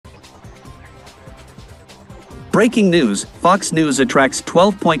Breaking news: Fox News attracts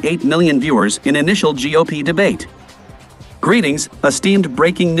 12.8 million viewers in initial GOP debate. Greetings, esteemed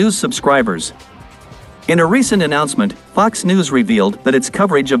breaking news subscribers. In a recent announcement, Fox News revealed that its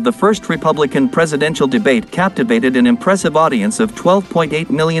coverage of the first Republican presidential debate captivated an impressive audience of 12.8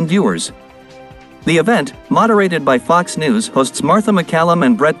 million viewers. The event, moderated by Fox News hosts Martha MacCallum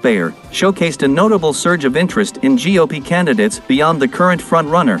and Brett Baier, showcased a notable surge of interest in GOP candidates beyond the current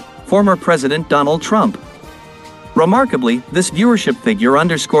frontrunner, former President Donald Trump. Remarkably, this viewership figure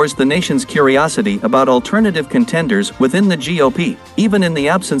underscores the nation's curiosity about alternative contenders within the GOP, even in the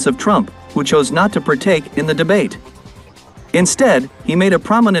absence of Trump, who chose not to partake in the debate. Instead, he made a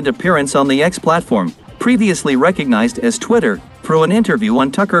prominent appearance on the X platform, previously recognized as Twitter, through an interview on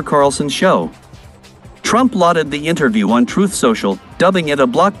Tucker Carlson's show. Trump lauded the interview on Truth Social, dubbing it a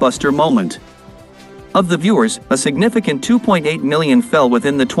blockbuster moment. Of the viewers, a significant 2.8 million fell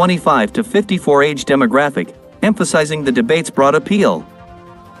within the 25 to 54 age demographic, emphasizing the debate's broad appeal.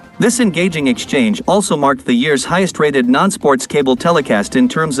 This engaging exchange also marked the year's highest-rated non-sports cable telecast in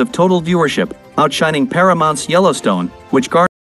terms of total viewership, outshining Paramount's Yellowstone, which garnered